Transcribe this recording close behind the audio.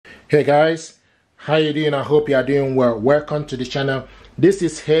Hey guys, how you doing? I hope you are doing well. Welcome to the channel. This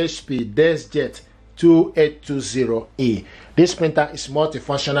is HP Deskjet 2820e. This printer is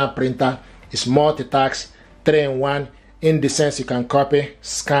multifunctional printer. It's multi-task, 3-in-1, in the sense you can copy,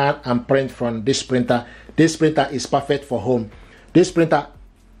 scan and print from this printer. This printer is perfect for home. This printer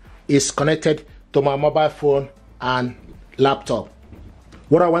is connected to my mobile phone and laptop.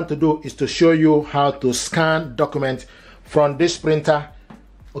 What I want to do is to show you how to scan documents from this printer,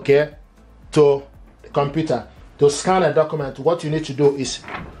 okay, to the computer. To scan a document, what you need to do is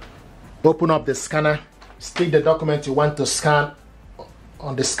open up the scanner, stick the document you want to scan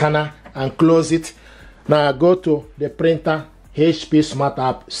on the scanner and close it. Now go to the printer, HP Smart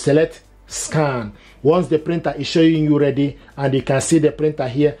App, select scan. Once the printer is showing you ready and you can see the printer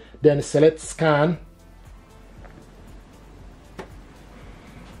here, then select scan.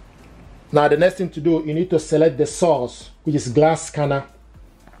 Now the next thing to do, you need to select the source, which is glass scanner.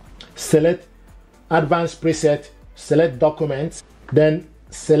 Select advanced preset, select documents, then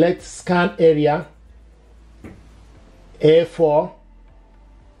select scan area A4.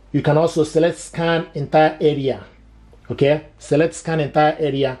 You can also select scan entire area. Okay, select scan entire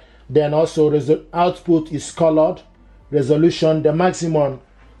area. Then also output is colored. Resolution, the maximum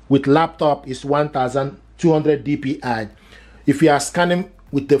with laptop is 1200 dpi. If you are scanning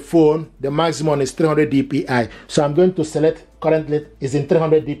with the phone, the maximum is 300 dpi. So I'm going to select, currently is in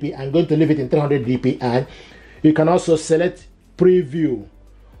 300 dpi. I'm going to leave it in 300 dpi. You can also select preview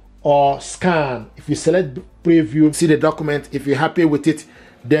or scan. If you select preview, see the document. If you're happy with it,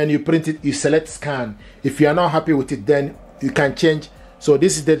 then you print it, you select scan. If you are not happy with it, then you can change. So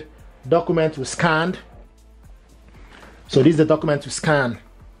this is the document we scanned. So this is the document we scanned.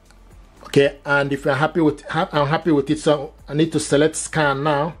 Okay, and if you're happy with, I'm happy with it, so I need to select scan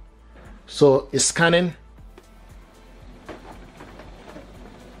now. So it's scanning.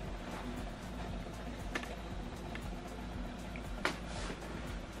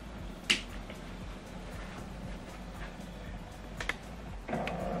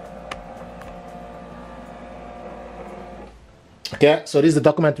 Okay, so this is the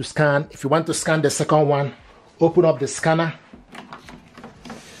document to scan. If you want to scan the second one, open up the scanner,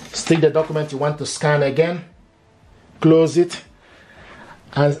 stick the document you want to scan again, close it,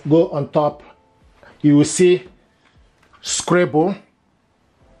 and go on top. You will see scribble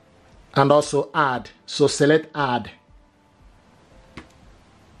and also add. So select add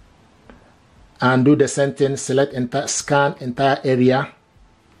and do the same thing. Select scan entire area,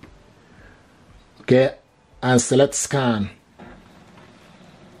 okay, and select scan.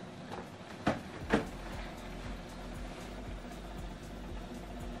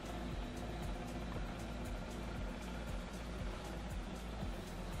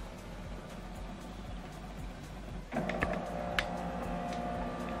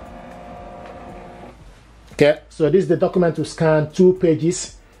 Okay, so this is the document to scan, 2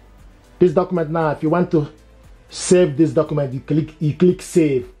 pages. This document now, if you want to save this document, you click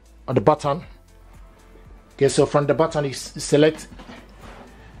save on the button. Okay, so from the button you select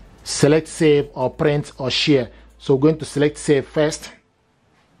save or print or share. So we're going to select save first.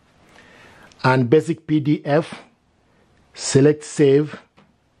 And basic PDF, select save,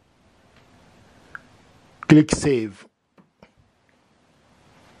 click save.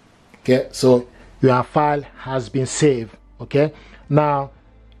 Okay, so your file has been saved. Okay, now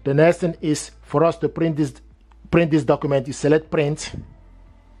the next thing is for us to print this document. You select print,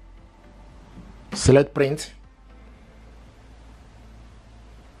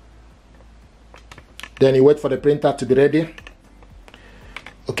 then you wait for the printer to be ready.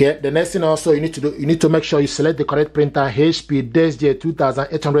 Okay, the next thing also you need to do, you need to make sure you select the correct printer. HP Deskjet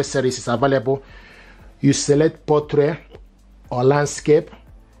 2800 series is available. You select portrait or landscape.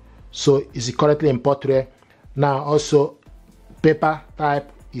 So is it currently in portrait? Now also paper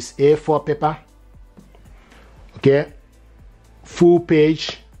type is A4 paper. Okay, full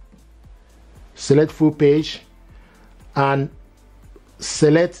page, select full page and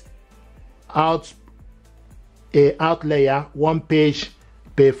select out layer, 1 page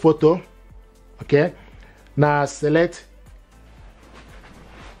per photo. Okay, now select,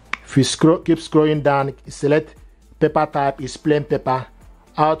 if you keep scrolling down, select paper type is plain paper.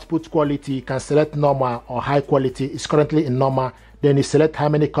 Output quality, you can select normal or high quality. It's currently in normal. Then you select how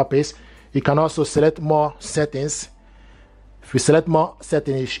many copies. You can also select more settings. If you select more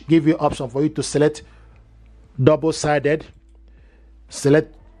settings, it give you option for you to select double-sided,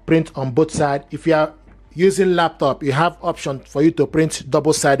 select print on both sides. If you are using laptop, you have option for you to print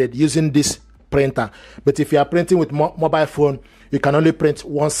double-sided using this printer. But if you are printing with mobile phone, you can only print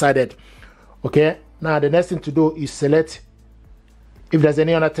one-sided. Okay, now the next thing to do is select If there's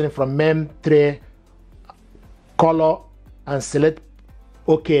any other thing from mem3, color, and select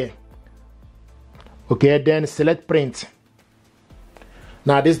OK. Okay, then select print.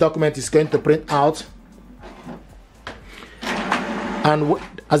 Now this document is going to print out, and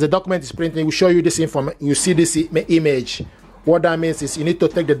as the document is printing, we show you this information. You see this image. What that means is you need to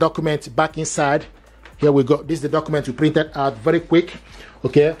take the document back inside. Here we go. This is the document we printed out. Very quick.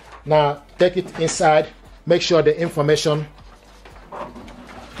 Okay, now take it inside. Make sure the information,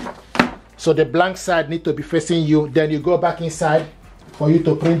 so the blank side need to be facing you. Then you go back inside for you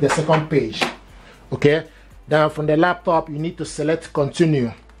to print the second page. Okay, then from the laptop you need to select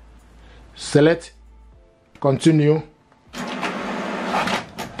continue. Select continue.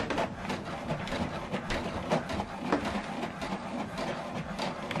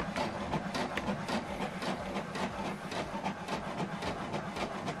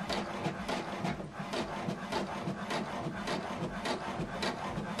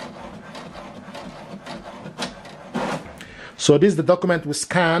 So this is the document we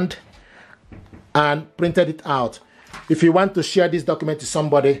scanned and printed it out. If you want to share this document to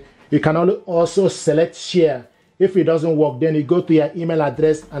somebody, you can also select share. If it doesn't work, then you go to your email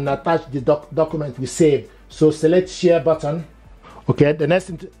address and attach the document we saved. So select share button. Okay, the next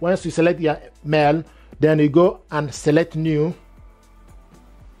thing, once you select your mail, then you go and select new.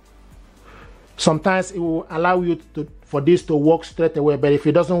 Sometimes it will allow you for this to work straight away, but if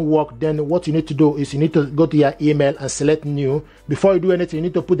it doesn't work, then what you need to do is you need to go to your email and select new. Before you do anything, you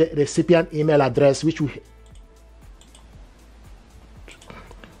need to put the recipient email address,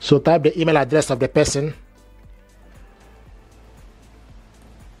 so type the email address of the person.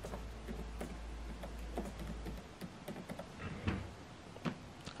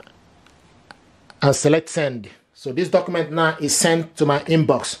 And select send. So this document now is sent to my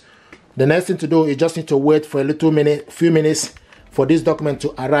inbox. The next thing to do is just need to wait for few minutes for this document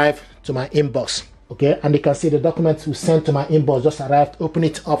to arrive to my inbox. Okay, and you can see the document we sent to my inbox just arrived. Open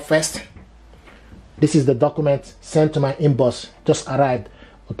it up first. This is the document sent to my inbox, just arrived.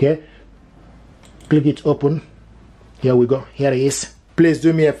 Okay, click it open. Here we go. Here it is. Please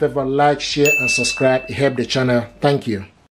do me a favor, like, share, and subscribe. It helps the channel. Thank you.